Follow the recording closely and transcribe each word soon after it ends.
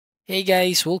Hey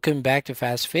guys, welcome back to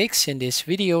Fast Fix. In this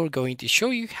video, we're going to show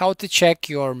you how to check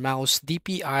your mouse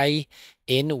DPI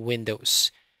in Windows.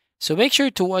 So make sure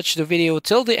to watch the video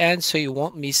till the end so you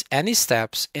won't miss any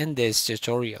steps in this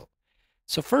tutorial.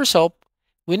 So first up,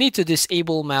 we need to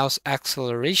disable mouse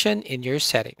acceleration in your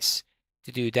settings.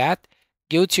 To do that,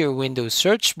 go to your Windows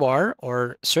search bar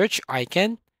or search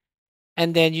icon,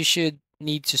 and then you should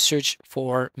need to search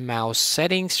for mouse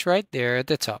settings right there at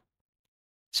the top.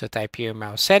 So type here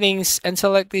mouse settings and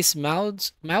select this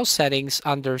mouse settings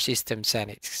under system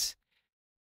settings.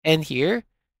 And here,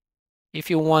 if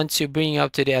you want to bring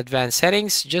up to the advanced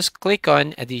settings, just click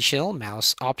on additional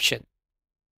mouse option.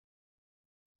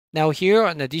 Now here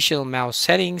on additional mouse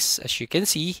settings, as you can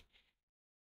see,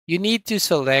 you need to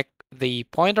select the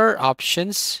pointer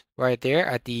options right there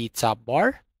at the top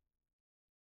bar.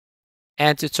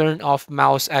 And to turn off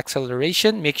mouse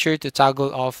acceleration, make sure to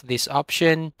toggle off this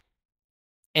option,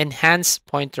 enhance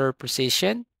pointer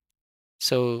precision.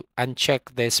 So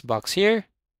uncheck this box here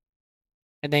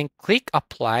and then click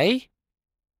apply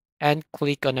and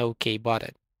click on OK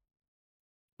button.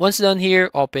 Once done here,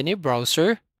 open a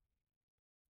browser.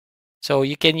 So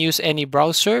you can use any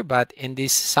browser, but in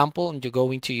this sample, I'm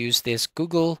going to use this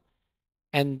Google.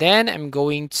 And then I'm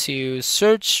going to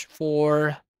search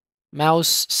for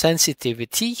mouse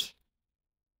sensitivity.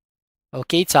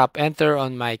 Okay, tap enter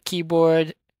on my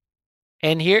keyboard.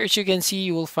 And here, as you can see,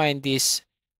 you will find these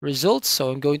results.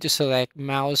 So I'm going to select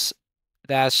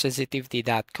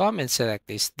mouse-sensitivity.com and select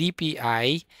this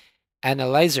DPI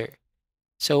analyzer.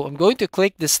 So I'm going to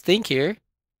click this thing here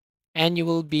and you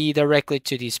will be directly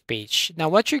to this page. Now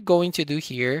what you're going to do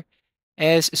here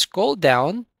is scroll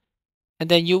down and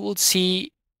then you will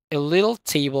see a little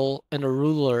table and a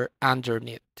ruler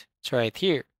underneath. It's right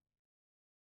here.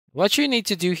 What you need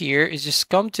to do here is just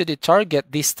come to the target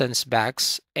distance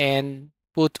box and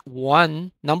put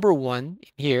number one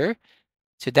here.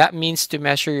 So that means to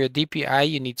measure your DPI,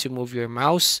 you need to move your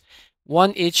mouse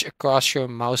 1 inch across your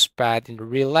mouse pad in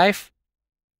real life.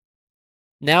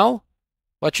 Now,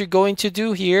 what you're going to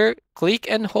do here, click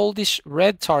and hold this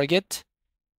red target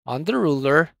on the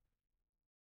ruler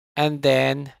and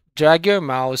then drag your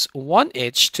mouse 1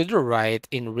 inch to the right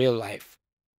in real life.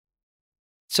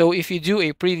 So if you do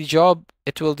a pretty job,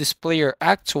 it will display your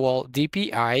actual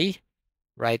DPI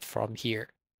right from here.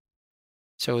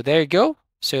 So there you go.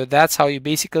 So that's how you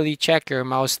basically check your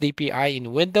mouse DPI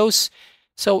in Windows.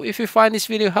 So if you find this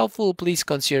video helpful, please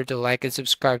consider to like and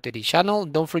subscribe to the channel.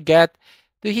 Don't forget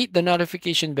to hit the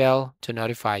notification bell to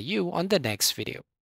notify you on the next video.